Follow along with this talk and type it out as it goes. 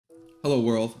Hello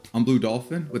world, I'm Blue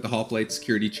Dolphin with the Hoplite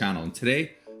Security channel, and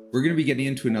today we're going to be getting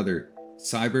into another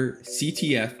Cyber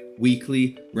CTF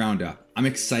weekly roundup. I'm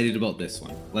excited about this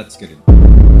one. Let's get into it.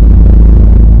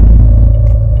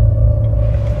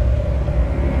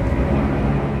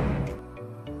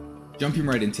 Jumping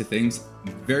right into things,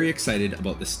 I'm very excited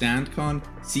about the Stancon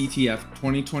Ctf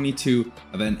 2022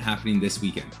 event happening this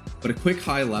weekend. But a quick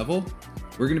high level,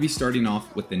 we're going to be starting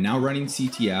off with the now running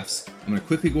CTFs. I'm going to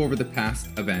quickly go over the past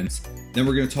events, then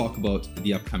we're going to talk about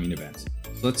the upcoming events.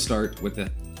 So let's start with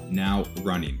the now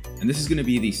running. And this is going to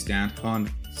be the Stancon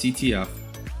Ctf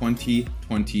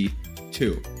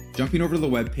 2022. Jumping over to the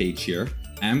web page here,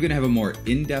 I am going to have a more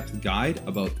in-depth guide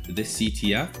about this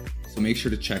CTF, so make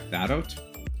sure to check that out.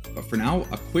 But for now,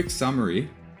 a quick summary.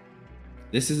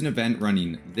 This is an event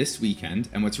running this weekend,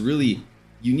 and what's really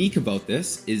unique about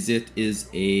this is it is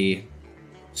a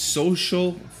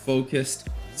social focused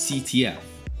CTF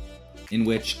in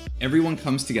which everyone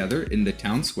comes together in the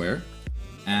town square,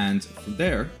 and from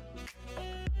there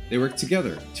they work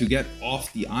together to get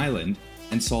off the island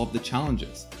and solve the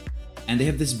challenges. And they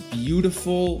have this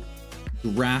beautiful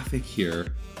graphic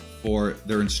here for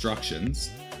their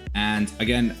instructions, and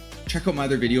again, check out my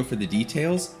other video for the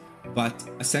details. But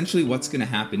essentially what's going to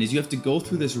happen is you have to go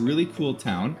through this really cool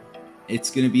town.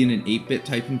 It's going to be in an 8-bit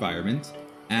type environment,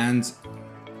 and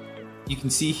you can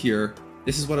see here,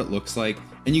 this is what it looks like.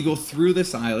 And you go through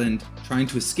this island trying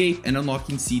to escape and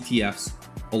unlocking CTFs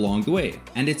along the way.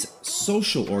 And it's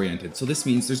social oriented. So this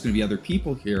means there's going to be other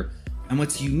people here. And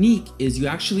what's unique is you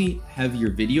actually have your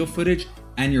video footage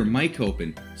and your mic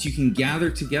open, so you can gather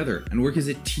together and work as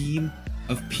a team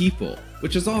of people,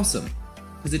 which is awesome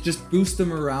because it just boosts the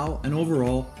morale, and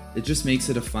overall it just makes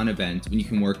it a fun event when you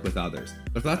can work with others.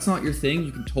 But if that's not your thing,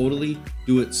 you can totally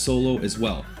do it solo as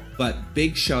well. But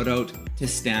big shout out to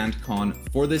Stancon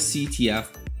for this CTF.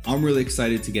 I'm really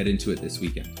excited to get into it this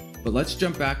weekend. But let's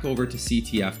jump back over to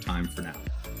CTFtime for now.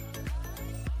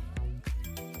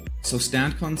 So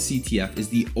Stancon Ctf is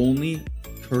the only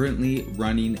currently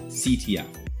running CTF.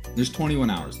 There's 21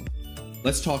 hours left.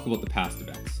 Let's talk about the past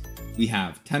events. We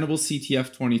have Tenable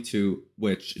Ctf 22,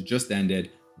 which just ended,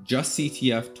 Just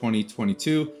CTF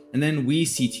 2022, and then We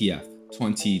CTF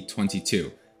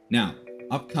 2022. Now,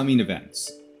 upcoming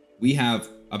events. We have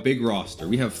a big roster.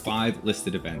 We have 5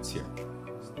 listed events here.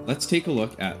 Let's take a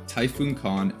look at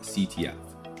TyphoonCon Ctf.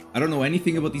 I don't know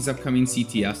anything about these upcoming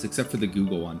CTFs except for the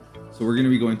Google one, so we're going to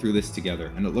be going through this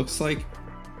together. And it looks like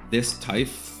this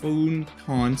TyphoonCon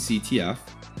Ctf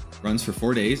runs for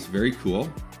 4 days, very cool,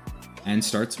 and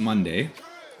starts Monday.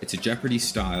 It's a Jeopardy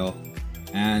style,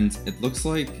 and it looks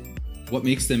like what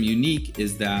makes them unique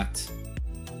is that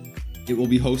it will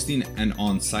be hosting an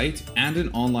on-site and an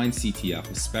online CTF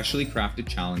with specially crafted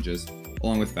challenges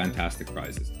along with fantastic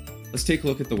prizes. Let's take a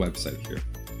look at the website here.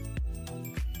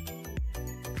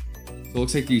 So it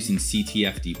looks like they're using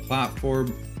CTFD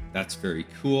platform. That's very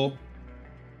cool.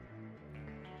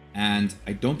 And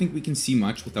I don't think we can see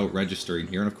much without registering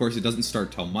here. And of course, it doesn't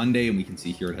start till Monday, and we can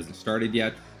see here it hasn't started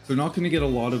yet. So we're not going to get a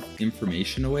lot of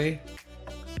information away.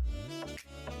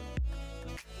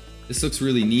 This looks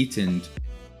really neat, and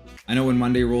I know when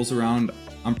Monday rolls around,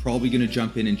 I'm probably going to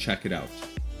jump in and check it out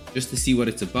just to see what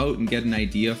it's about and get an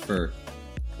idea for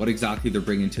what exactly they're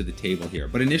bringing to the table here.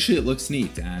 But initially it looks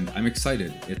neat, and I'm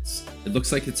excited. It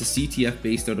looks like it's a CTF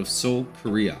based out of Seoul,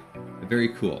 Korea. Very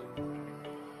cool.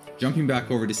 Jumping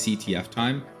back over to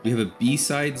CTFtime, we have a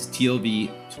B-Sides TLV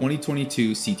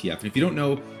 2022 CTF. And if you don't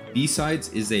know, B-Sides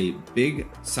is a big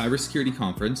cybersecurity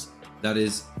conference that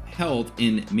is held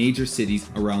in major cities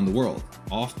around the world,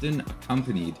 often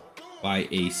accompanied by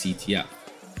a CTF.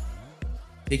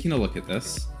 Taking a look at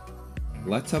this,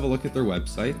 let's have a look at their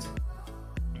website.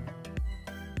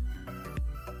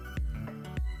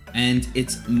 And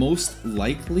it's most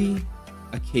likely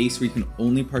a case where you can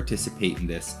only participate in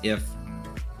this if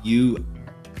you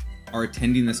are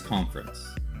attending this conference.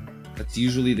 That's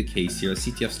usually the case here. A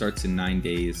CTF starts in 9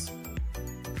 days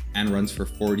and runs for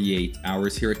 48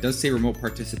 hours here. It does say remote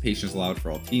participation is allowed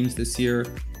for all teams this year.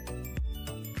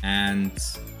 And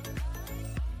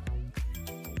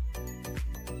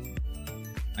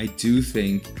I do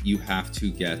think you have to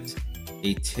get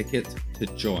a ticket to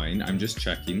join. I'm just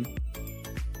checking.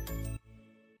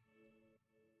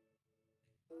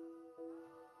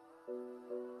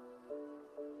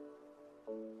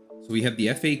 So we have the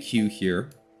FAQ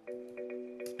here,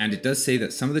 and it does say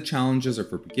that some of the challenges are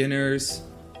for beginners.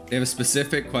 They have a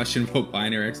specific question about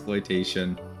binary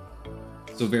exploitation.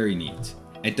 So very neat.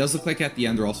 It does look like at the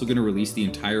end they're also going to release the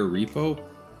entire repo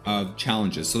of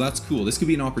challenges. So that's cool. This could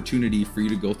be an opportunity for you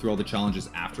to go through all the challenges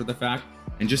after the fact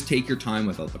and just take your time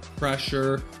without the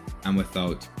pressure and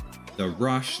without the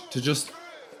rush to just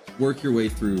work your way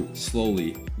through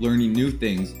slowly, learning new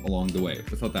things along the way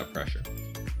without that pressure.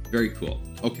 Very cool.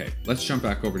 Okay, let's jump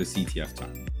back over to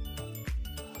CTFtime.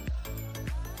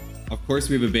 Of course,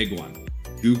 we have a big one.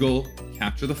 Google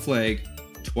Capture the Flag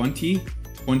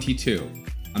 2022.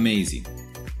 Amazing.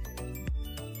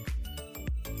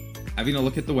 Having a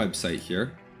look at the website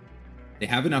here, they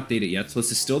haven't updated yet, so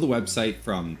this is still the website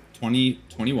from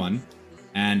 2021,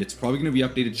 and it's probably going to be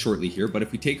updated shortly here. But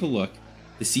if we take a look,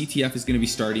 the CTF is going to be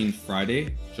starting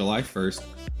Friday, July 1st,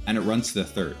 and it runs to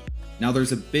the 3rd. Now,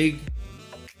 there's a big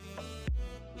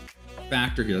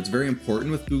factor here that's very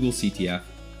important with Google CTF,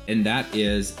 and that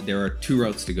is there are 2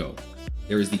 routes to go.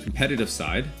 There is the competitive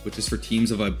side, which is for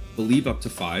teams of, I believe, up to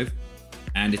 5,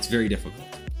 and it's very difficult.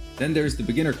 Then there's the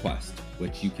beginner quest,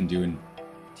 which you can do in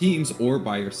teams or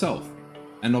by yourself.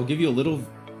 And I'll give you a little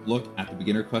look at the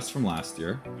beginner quest from last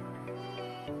year.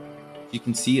 You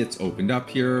can see it's opened up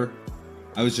here.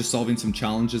 I was just solving some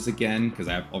challenges again because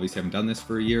I obviously haven't done this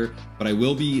for a year, but I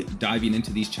will be diving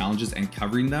into these challenges and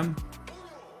covering them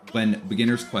when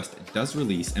Beginner's Quest does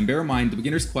release. And bear in mind, the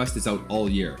Beginner's Quest is out all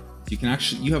year. So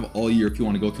you have all year if you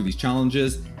want to go through these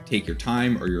challenges, take your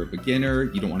time, or you're a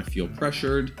beginner, you don't want to feel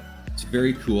pressured. It's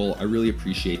very cool. I really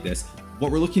appreciate this.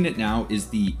 What we're looking at now is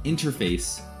the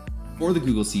interface for the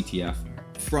Google CTF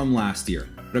from last year,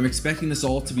 but I'm expecting this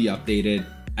all to be updated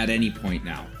at any point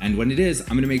now. And when it is, I'm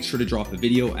going to make sure to drop a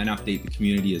video and update the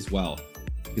community as well,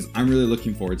 because I'm really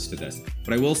looking forward to this.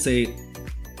 But I will say,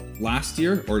 last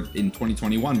year, or in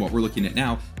 2021, what we're looking at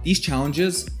now, these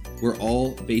challenges were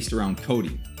all based around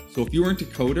coding. So if you weren't a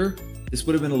coder, this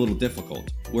would have been a little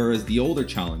difficult. Whereas the older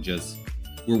challenges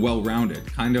were well-rounded,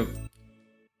 kind of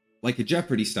like a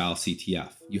Jeopardy style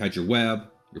CTF. You had your web,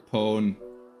 your pwn,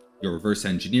 your reverse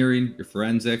engineering, your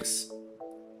forensics,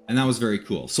 and that was very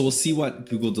cool. So we'll see what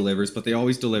Google delivers, but they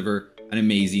always deliver an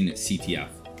amazing CTF.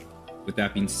 With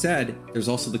that being said, there's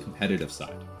also the competitive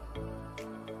side,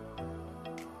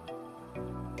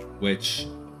 which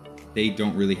they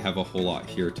don't really have a whole lot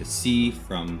here to see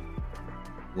from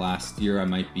last year. I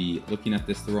might be looking at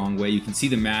this the wrong way. You can see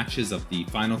the matches of the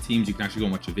final teams. You can actually go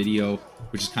and watch a video,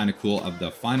 which is kind of cool, of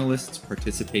the finalists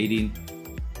participating.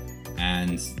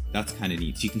 And that's kind of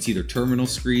neat. So you can see their terminal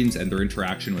screens and their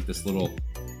interaction with this little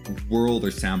world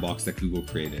or sandbox that Google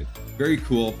created. Very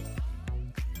cool.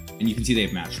 And you can see they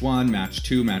have match 1, match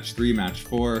 2, match 3, match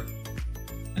 4,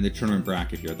 and the tournament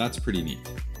bracket here. That's pretty neat.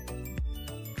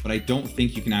 But I don't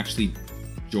think you can actually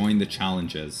join the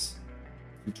challenges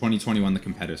from 2021, the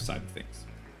competitive side of things.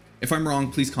 If I'm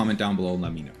wrong, please comment down below and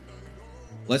let me know.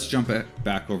 Let's jump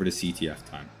back over to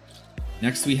CTFtime.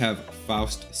 Next, we have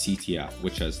Faust Ctf,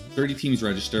 which has 30 teams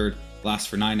registered, lasts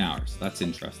for 9 hours. That's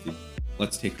interesting.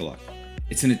 Let's take a look.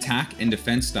 It's an attack and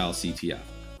defense style CTF.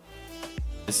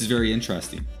 This is very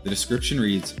interesting. The description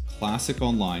reads, Classic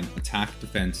Online Attack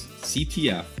Defense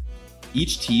CTF.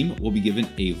 Each team will be given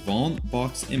a Vuln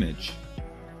box image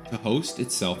to host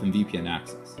itself in VPN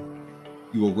access.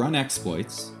 You will run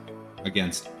exploits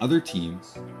against other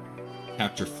teams,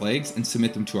 capture flags, and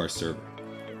submit them to our server.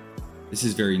 This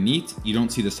is very neat. You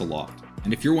don't see this a lot.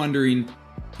 And if you're wondering,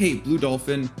 hey, Blue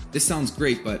Dolphin, this sounds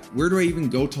great, but where do I even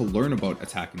go to learn about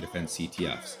attack and defense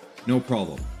CTFs? No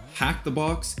problem. Hack the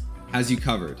Box has you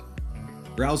covered.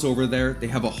 Browse over there. They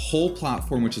have a whole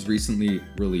platform which is recently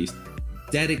released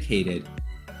dedicated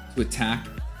to attack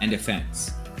and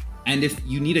defense. And if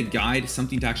you need a guide,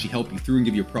 something to actually help you through and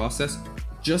give you a process,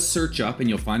 just search up and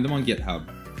you'll find them on GitHub.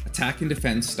 Attack and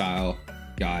defense style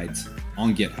guides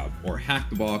on GitHub, or Hack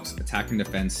the Box attack and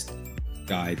defense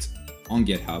guides on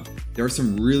GitHub. There are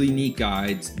some really neat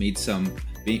guides made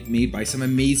by some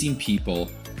amazing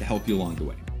people to help you along the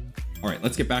way. All right,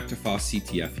 let's get back to Faust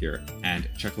Ctf here and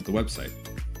check out the website.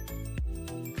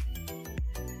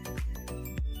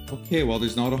 Okay, well,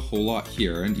 there's not a whole lot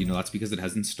here, and that's because it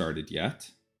hasn't started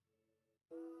yet.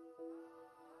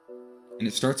 And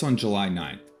it starts on July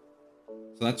 9th.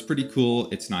 So that's pretty cool.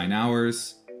 It's 9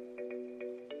 hours.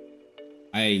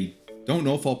 I don't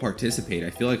know if I'll participate. I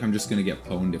feel like I'm just going to get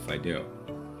pwned if I do.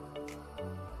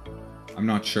 I'm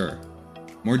not sure.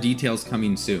 More details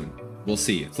coming soon. We'll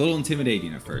see. It's a little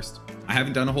intimidating at first. I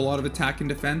haven't done a whole lot of attack and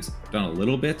defense. Done a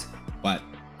little bit, but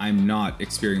I'm not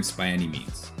experienced by any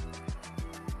means.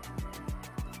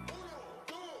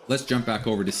 Let's jump back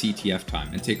over to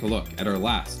CTFtime and take a look at our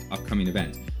last upcoming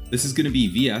event. This is going to be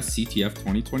VS CTF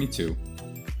 2022,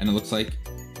 and it looks like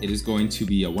it is going to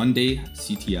be a one-day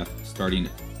CTF starting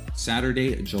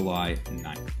Saturday, July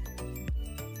 9th.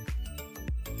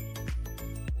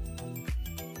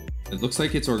 It looks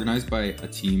like it's organized by a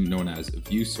team known as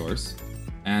ViewSource,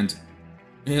 and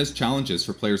It has challenges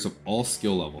for players of all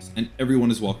skill levels, and everyone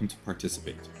is welcome to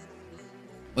participate.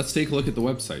 Let's take a look at the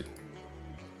website.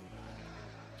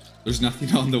 There's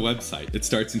nothing on the website. It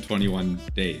starts in 21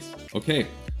 days. Okay,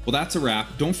 well that's a wrap.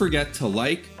 Don't forget to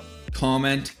like,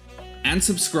 comment, and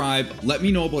subscribe. Let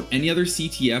me know about any other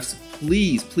CTFs,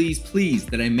 please, please, please,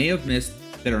 that I may have missed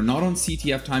that are not on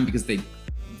CTFtime, because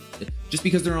just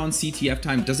because they're on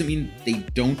CTFtime doesn't mean they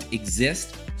don't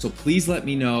exist. So please let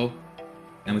me know.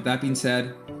 And with that being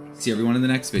said, see everyone in the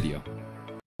next video.